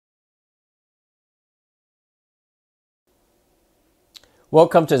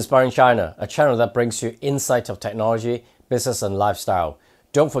Welcome to Inspiring China, a channel that brings you insight of technology, business and lifestyle.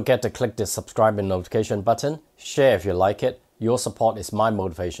 Don't forget to click the subscribe and notification button, share if you like it. Your support is my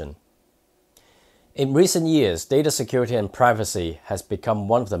motivation. In recent years, data security and privacy has become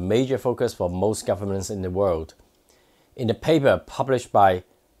one of the major focus for most governments in the world. In a paper published by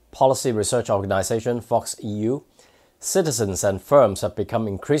policy research organization Fox EU, citizens and firms have become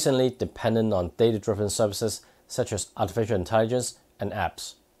increasingly dependent on data-driven services such as artificial intelligence and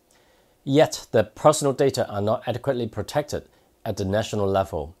apps. Yet, their personal data are not adequately protected at the national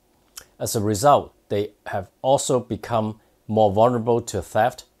level. As a result, they have also become more vulnerable to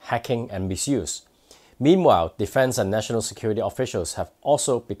theft, hacking, and misuse. Meanwhile, defense and national security officials have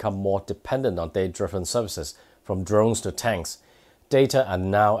also become more dependent on data-driven services, from drones to tanks. Data are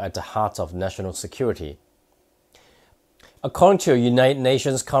now at the heart of national security. According to a United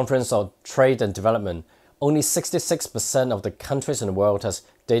Nations Conference on Trade and Development, only 66% of the countries in the world has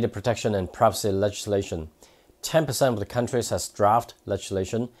data protection and privacy legislation. 10% of the countries has draft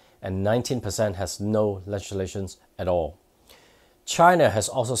legislation, and 19% has no legislations at all. China has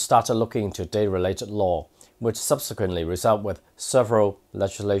also started looking into data-related law, which subsequently result with several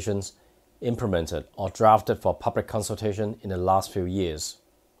legislations implemented or drafted for public consultation in the last few years.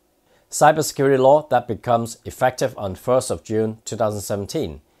 Cybersecurity law that becomes effective on 1st of June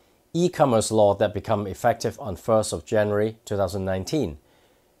 2017. E-commerce law that become effective on 1st of January 2019.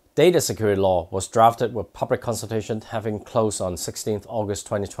 Data security law was drafted with public consultation having closed on 16th August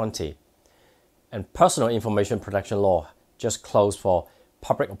 2020. And personal information protection law just closed for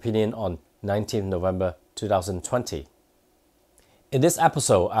public opinion on 19th November 2020. In this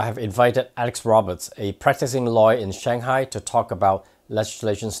episode, I have invited Alex Roberts, a practicing lawyer in Shanghai, to talk about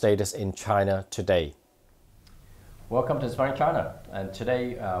legislation status in China today. Welcome to Inspiring China, and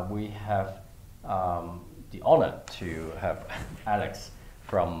today we have the honor to have Alex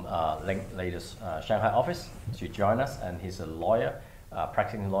from Linklaters Shanghai office to join us, and he's a lawyer,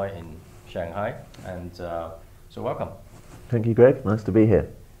 practicing lawyer in Shanghai, and so welcome. Thank you, Greg. Nice to be here.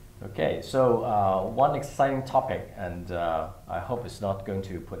 Okay, so one exciting topic, and I hope it's not going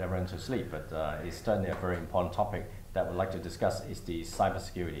to put everyone to sleep, but it's certainly a very important topic that we'd like to discuss is the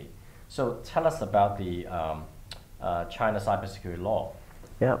cybersecurity. So tell us about the China cybersecurity law.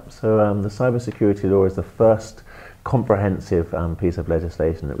 Yeah, so the cybersecurity law is the first comprehensive piece of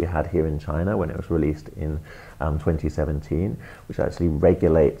legislation that we had here in China when it was released in 2017, which actually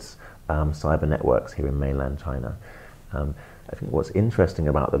regulates cyber networks here in mainland China. I think what's interesting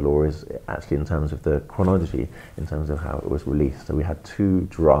about the law is actually in terms of the chronology, in terms of how it was released. So we had two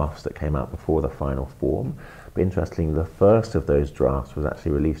drafts that came out before the final form, but interestingly, the first of those drafts was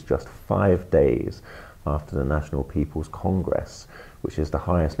actually released just 5 days after the National People's Congress, which is the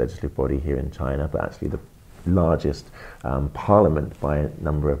highest legislative body here in China, but actually the largest parliament by a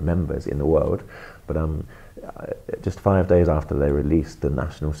number of members in the world. But just 5 days after they released the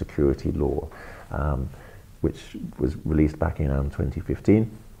national security law, which was released back in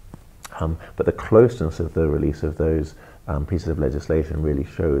 2015. But the closeness of the release of those pieces of legislation really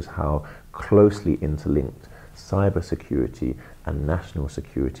shows how closely interlinked cybersecurity and national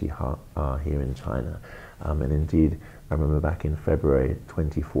security are here in China. And indeed, I remember back in February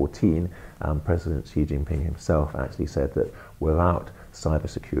 2014, President Xi Jinping himself actually said that without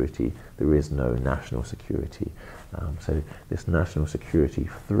cybersecurity, there is no national security. So this national security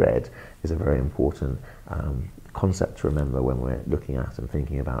thread is a very important concept to remember when we're looking at and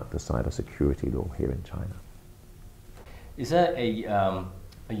thinking about the cybersecurity law here in China. Is there a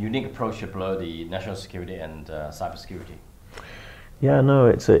unique approach to blur the national security and cybersecurity? Yeah, no,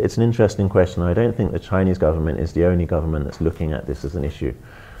 it's an interesting question. I don't think the Chinese government is the only government that's looking at this as an issue.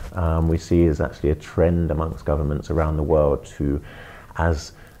 We see is actually a trend amongst governments around the world to,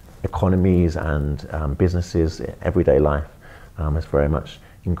 as economies and businesses, everyday life has very much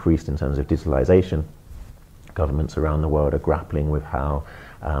increased in terms of digitalization. Governments around the world are grappling with how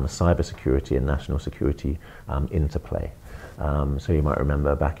cybersecurity and national security interplay. So you might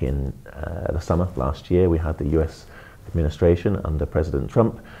remember back in the summer last year, we had the US administration under President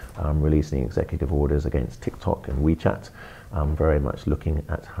Trump releasing executive orders against TikTok and WeChat, very much looking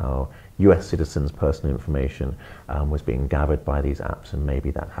at how US citizens' personal information was being gathered by these apps and maybe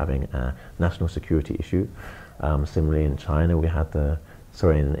that having a national security issue. Similarly in China, we had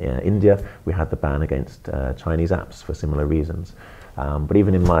in India, we had the ban against Chinese apps for similar reasons. But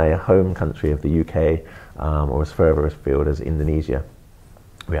even in my home country of the UK, or as further afield as Indonesia,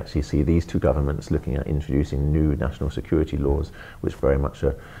 we actually see these two governments looking at introducing new national security laws, which very much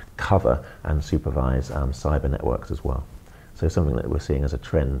cover and supervise cyber networks as well. So something that we're seeing as a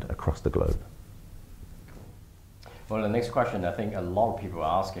trend across the globe. Well, the next question I think a lot of people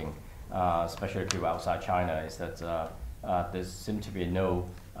are asking, especially people outside China, is that there seems to be no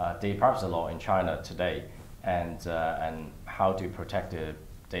data privacy law in China today, and how to protect the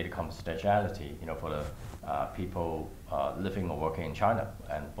data confidentiality, for the people living or working in China,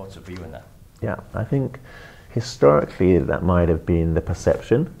 and what's your view on that? Yeah, I think historically that might have been the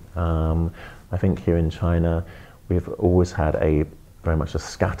perception. I think here in China we've always had very much a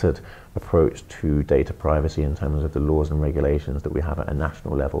scattered approach to data privacy in terms of the laws and regulations that we have at a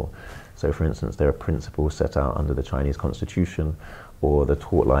national level. So for instance, there are principles set out under the Chinese Constitution or the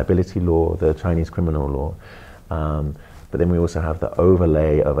tort liability law, the Chinese criminal law. But then we also have the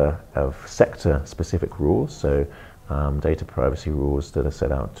overlay of sector-specific rules, so data privacy rules that are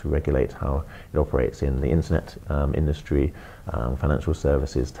set out to regulate how it operates in the internet industry, financial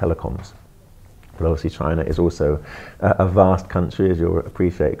services, telecoms. But obviously China is also a vast country, as you'll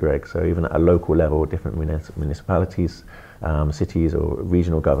appreciate, Greg, so even at a local level, different municipalities, cities or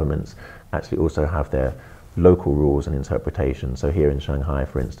regional governments actually also have their local rules and interpretations. So here in Shanghai,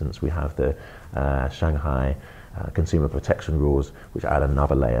 for instance, we have the Shanghai consumer protection rules, which add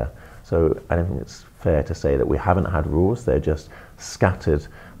another layer. So I don't think it's fair to say that we haven't had rules, they're just scattered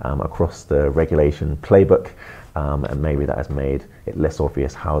across the regulation playbook, and maybe that has made it less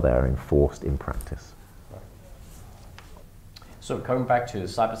obvious how they're enforced in practice. So coming back to the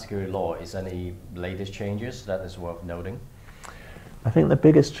cybersecurity law, is there any latest changes that is worth noting? I think the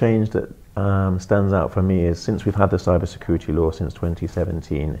biggest change that stands out for me is, since we've had the cybersecurity law since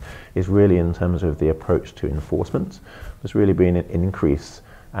 2017, is really in terms of the approach to enforcement. There's really been an increase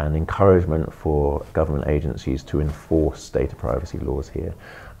and encouragement for government agencies to enforce data privacy laws here.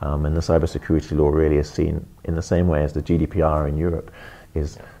 And the cybersecurity law really is seen in the same way as the GDPR in Europe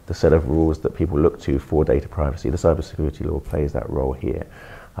is the set of rules that people look to for data privacy. The cybersecurity law plays that role here.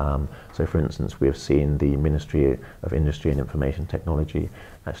 So for instance, we have seen the Ministry of Industry and Information Technology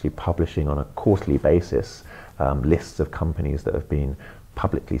actually publishing on a quarterly basis lists of companies that have been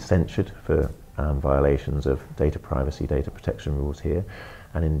publicly censured for violations of data privacy, data protection rules here.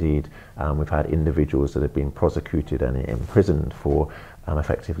 And indeed, we've had individuals that have been prosecuted and imprisoned for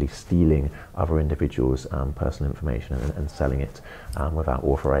effectively stealing other individuals' personal information and selling it without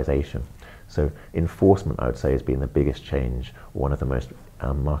authorization. So enforcement, I would say, has been the biggest change, one of the most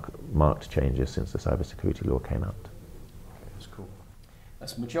marked changes since the cybersecurity law came out. That's cool.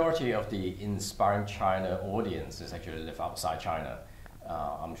 As majority of the Inspiring China audience actually live outside China,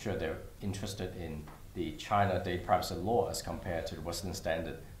 I'm sure they're interested in the China data privacy law as compared to the Western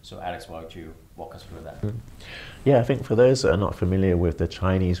standard. So Alex, why don't you walk us through that? Yeah, I think for those that are not familiar with the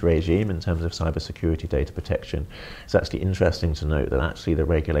Chinese regime in terms of cybersecurity data protection, it's actually interesting to note that actually the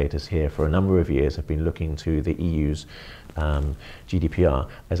regulators here for a number of years have been looking to the EU's GDPR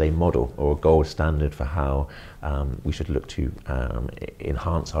as a model or a gold standard for how we should look to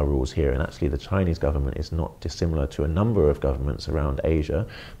enhance our rules here. And actually the Chinese government is not dissimilar to a number of governments around Asia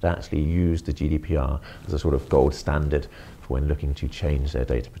that actually use the GDPR as a sort of gold standard for when looking to change their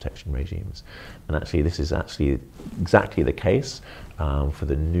data protection regimes. And actually this is actually exactly the case for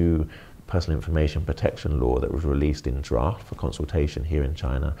the new personal information protection law that was released in draft for consultation here in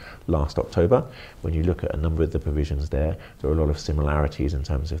China last October. When you look at a number of the provisions there are a lot of similarities in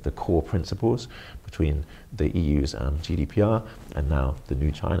terms of the core principles between the EU's GDPR and now the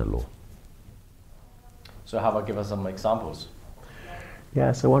new China law. So how about give us some examples?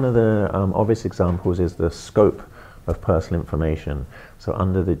 Yeah, so one of the obvious examples is the scope of personal information. So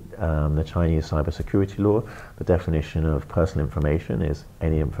under the Chinese cybersecurity law, the definition of personal information is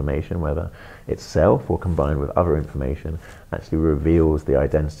any information, whether itself or combined with other information, actually reveals the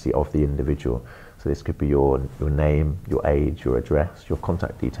identity of the individual. So this could be your name, your age, your address, your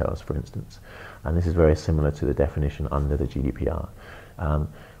contact details, for instance. And this is very similar to the definition under the GDPR.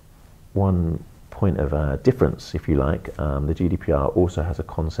 One point of difference, if you like, the GDPR also has a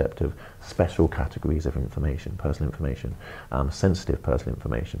concept of special categories of information, personal information, sensitive personal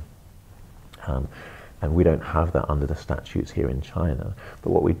information. And we don't have that under the statutes here in China. But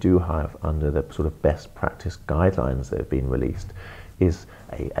what we do have under the sort of best practice guidelines that have been released is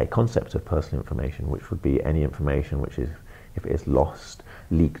a concept of personal information, which would be any information which is, if it is lost,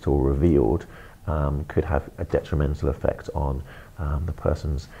 leaked or revealed, could have a detrimental effect on the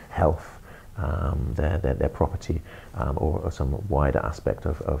person's health, their property, or some wider aspect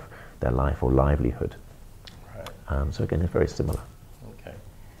of their life or livelihood. Right. So again, it's very similar. Okay.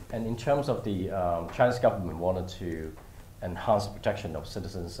 And in terms of the Chinese government wanted to enhance the protection of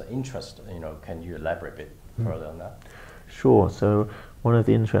citizens' interest, can you elaborate a bit further on that? Sure. So one of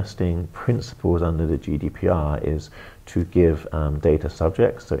the interesting principles under the GDPR is to give data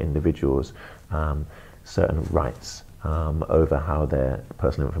subjects, so individuals, certain rights over how their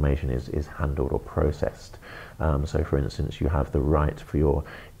personal information is handled or processed. So for instance, you have the right for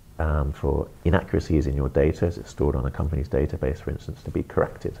inaccuracies in your data as it's stored on a company's database, for instance, to be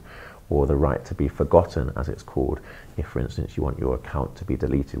corrected, or the right to be forgotten, as it's called, if, for instance, you want your account to be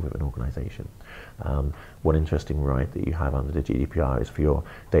deleted with an organization. One interesting right that you have under the GDPR is for your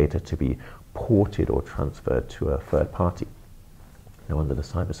data to be ported or transferred to a third party. Now, under the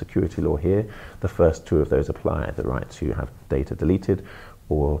cybersecurity law here, the first two of those apply, the right to have data deleted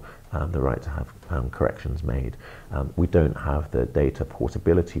or the right to have corrections made. We don't have the data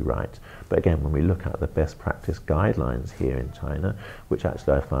portability right, but again, when we look at the best practice guidelines here in China, which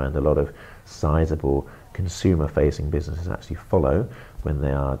actually I find a lot of sizable consumer-facing businesses actually follow when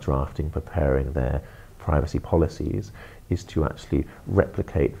they are drafting, preparing their privacy policies, is to actually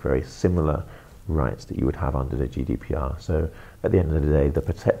replicate very similar rights that you would have under the GDPR. So at the end of the day, the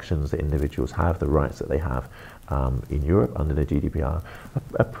protections that individuals have, the rights that they have in Europe under the GDPR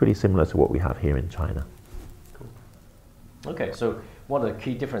are pretty similar to what we have here in China. Cool. Okay, so what are the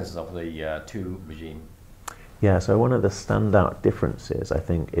key differences of the two regimes? Yeah, so one of the standout differences, I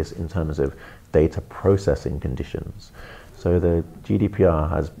think, is in terms of data processing conditions. So the GDPR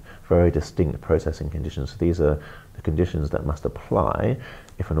has very distinct processing conditions. So these are the conditions that must apply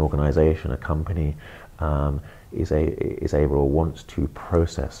if an organization, a company, is able or wants to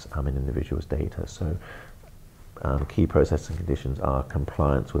process an individual's data. So key processing conditions are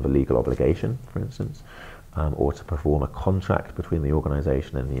compliance with a legal obligation, for instance, or to perform a contract between the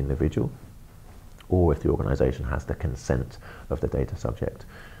organization and the individual, or if the organization has the consent of the data subject.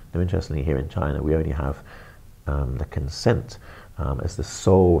 Now, interestingly, here in China, we only have the consent as the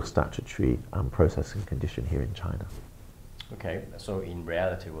sole statutory processing condition here in China. Okay, so in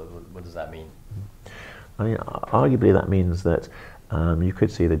reality, what does that mean? I mean, arguably that means that you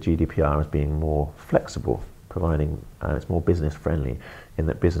could see the GDPR as being more flexible, providing it's more business friendly, in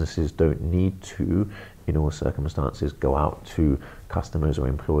that businesses don't need to, in all circumstances, go out to customers or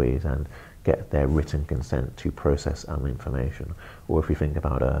employees and get their written consent to process information. Or if we think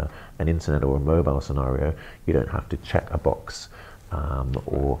about an internet or a mobile scenario, you don't have to check a box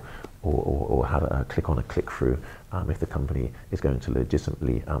or have a click on a click through if the company is going to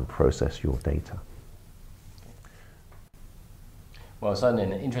legitimately process your data. Well, it's an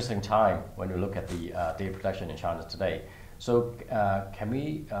interesting time when we look at the data protection in China today. So can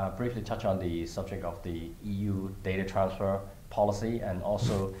we briefly touch on the subject of the EU data transfer policy and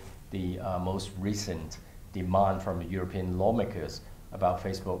also the most recent demand from the European lawmakers about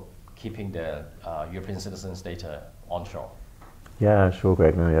Facebook keeping the European citizens' data onshore? Yeah, sure,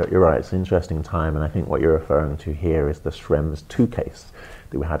 Greg. No, you're right. It's an interesting time, and I think what you're referring to here is the Schrems II case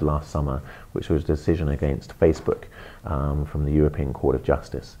that we had last summer, which was a decision against Facebook from the European Court of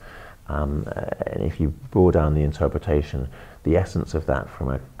Justice. And if you boil down the interpretation, the essence of that from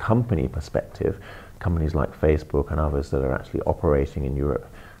a company perspective, companies like Facebook and others that are actually operating in Europe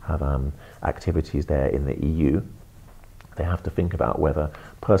have activities there in the EU. They have to think about whether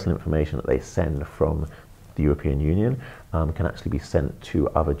personal information that they send from the European Union can actually be sent to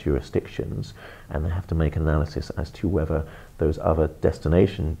other jurisdictions, and they have to make analysis as to whether those other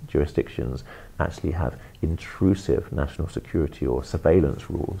destination jurisdictions actually have intrusive national security or surveillance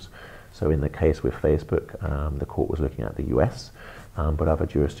rules. So in the case with Facebook, the court was looking at the US, but other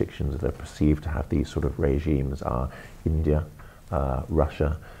jurisdictions that are perceived to have these sort of regimes are India,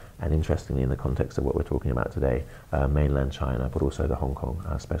 Russia, and interestingly, in the context of what we're talking about today, mainland China, but also the Hong Kong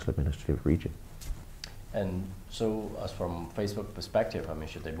Special Administrative Region. And so, as from Facebook perspective, I mean,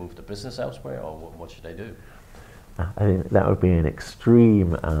 should they move the business elsewhere, or what should they do? I think that would be an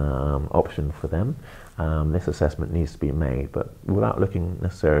extreme option for them. This assessment needs to be made, but without looking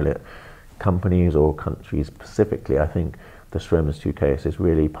necessarily at companies or countries specifically, I think the Schrems II case is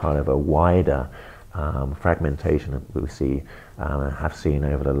really part of a wider fragmentation that we see and have seen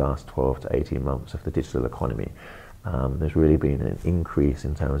over the last 12 to 18 months of the digital economy. There's really been an increase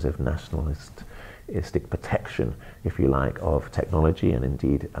in terms of nationalistic protection, if you like, of technology and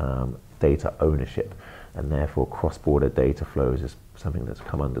indeed data ownership, and therefore cross-border data flows is something that's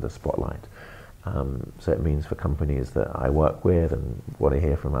come under the spotlight. So it means for companies that I work with and what I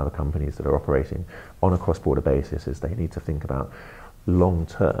hear from other companies that are operating on a cross-border basis is they need to think about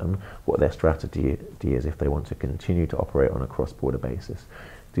long-term what their strategy is if they want to continue to operate on a cross-border basis.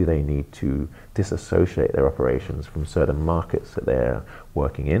 Do they need to disassociate their operations from certain markets that they're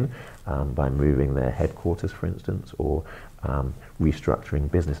working in by moving their headquarters, for instance, or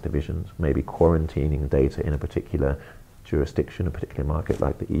restructuring business divisions, maybe quarantining data in a particular jurisdiction, a particular market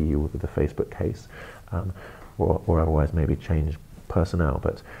like the EU with the Facebook case, or otherwise maybe change personnel.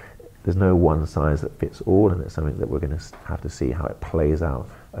 But there's no one size that fits all, and it's something that we're going to have to see how it plays out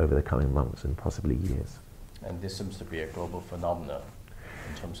over the coming months and possibly years. And this seems to be a global phenomenon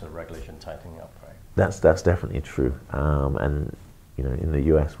in terms of regulation tightening up, right? That's definitely true. And you know, in the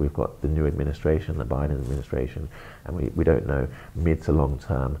US, we've got the new administration, the Biden administration, and we don't know mid to long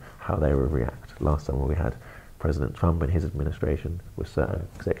term how they will react. Last time we had President Trump and his administration with certain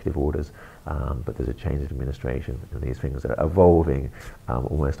executive orders, but there's a change of administration, and these things are evolving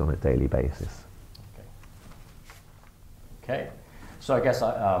almost on a daily basis. Okay. So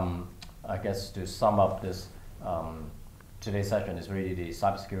I guess to sum up this, today's session is really the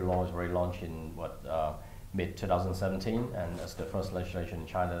cybersecurity law was already launched in mid-2017, and as the first legislation in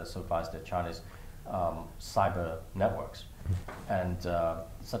China supervises the Chinese cyber networks. And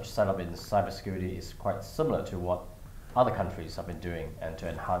such setup in cybersecurity is quite similar to what other countries have been doing, and to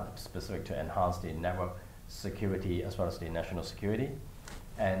enhance the network security as well as the national security.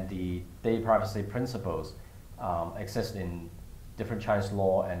 And the data privacy principles exist in different Chinese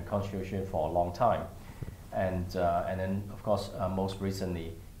law and constitution for a long time. And then, of course, most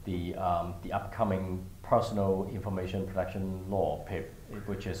recently, the upcoming Personal Information Protection Law, PIP,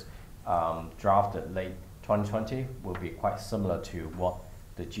 which is drafted late 2020, will be quite similar to what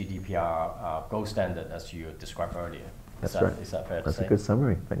the GDPR gold standard, as you described earlier. That's right. Is that fair to say? That's a good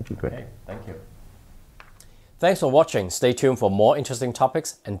summary. Thank you, Greg. Okay, thank you. Thanks for watching. Stay tuned for more interesting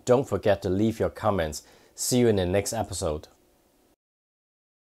topics, and don't forget to leave your comments. See you in the next episode.